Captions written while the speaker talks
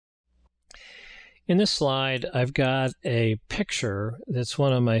In this slide, I've got a picture that's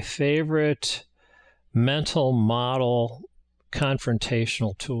one of my favorite mental model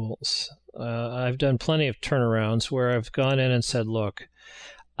confrontational tools. I've done plenty of turnarounds where I've gone in and said, look,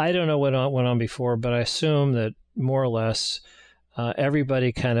 I don't know what went on before, but I assume that more or less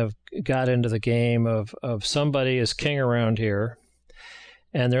everybody kind of got into the game of somebody is king around here.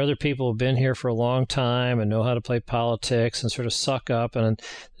 And there are other people who've been here for a long time and know how to play politics and sort of suck up, and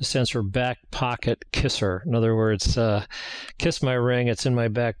the sense for back pocket kisser. In other words, kiss my ring, it's in my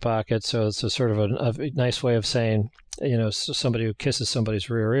back pocket. So it's a sort of a nice way of saying, somebody who kisses somebody's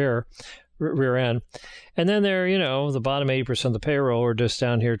rear end. And then they're, the bottom 80% of the payroll are just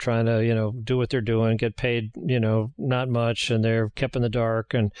down here trying to, do what they're doing, get paid, not much, and they're kept in the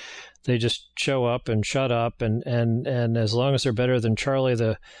dark, and they just show up and shut up, and as long as they're better than Charlie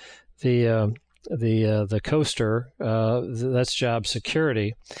the coaster, that's job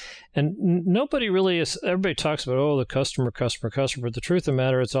security. And nobody really is. Everybody talks about the customer, but the truth of the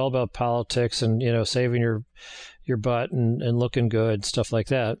matter, it's all about politics and saving your butt and looking good, stuff like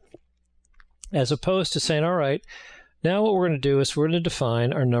that. As opposed to saying, all right, now what we're going to do is we're going to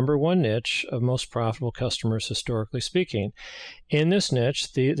define our number one niche of most profitable customers, historically speaking. In this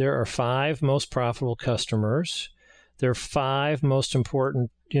niche, there are 5 most profitable customers. There are 5 most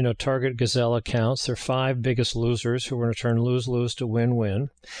important, target gazelle accounts. There are 5 biggest losers who are going to turn lose-lose to win-win.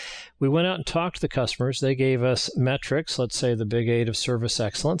 We went out and talked to the customers. They gave us metrics, let's say the big 8 of service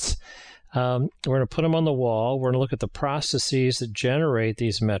excellence. We're going to put them on the wall. We're going to look at the processes that generate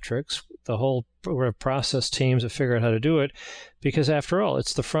these metrics. We're going to process teams that figure out how to do it, because after all,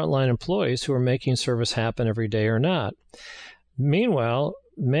 it's the frontline employees who are making service happen every day or not. Meanwhile,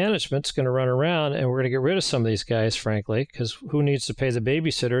 management's going to run around, and we're going to get rid of some of these guys, frankly, because who needs to pay the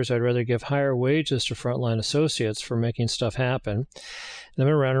babysitters? I'd rather give higher wages to frontline associates for making stuff happen. And I'm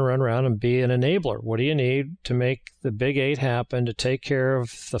going to run around and be an enabler. What do you need to make the big 8 happen, to take care of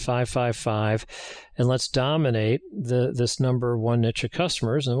the 555, and let's dominate this number one niche of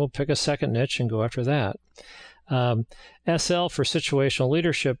customers, and then we'll pick a second niche and go after that. SL for situational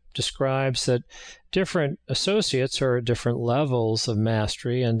leadership describes that different associates are at different levels of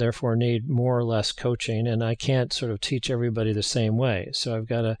mastery and therefore need more or less coaching, and I can't sort of teach everybody the same way. So I've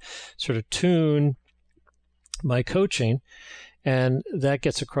got to sort of tune my coaching, and that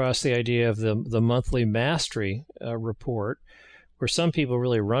gets across the idea of the monthly mastery report, where some people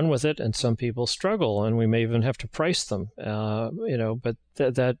really run with it and some people struggle, and we may even have to price them. But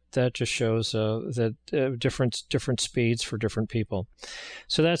that just shows that different speeds for different people.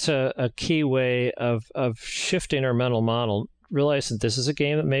 So that's a key way of shifting our mental model. Realize that this is a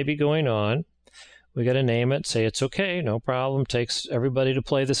game that may be going on. We got to name it, say it's okay, no problem. Takes everybody to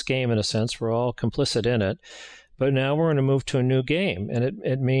play this game in a sense. We're all complicit in it. But now we're going to move to a new game, and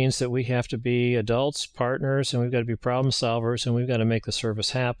it means that we have to be adults, partners, and we've got to be problem solvers, and we've got to make the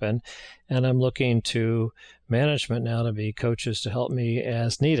service happen. And I'm looking to management now to be coaches to help me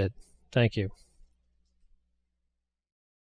as needed. Thank you.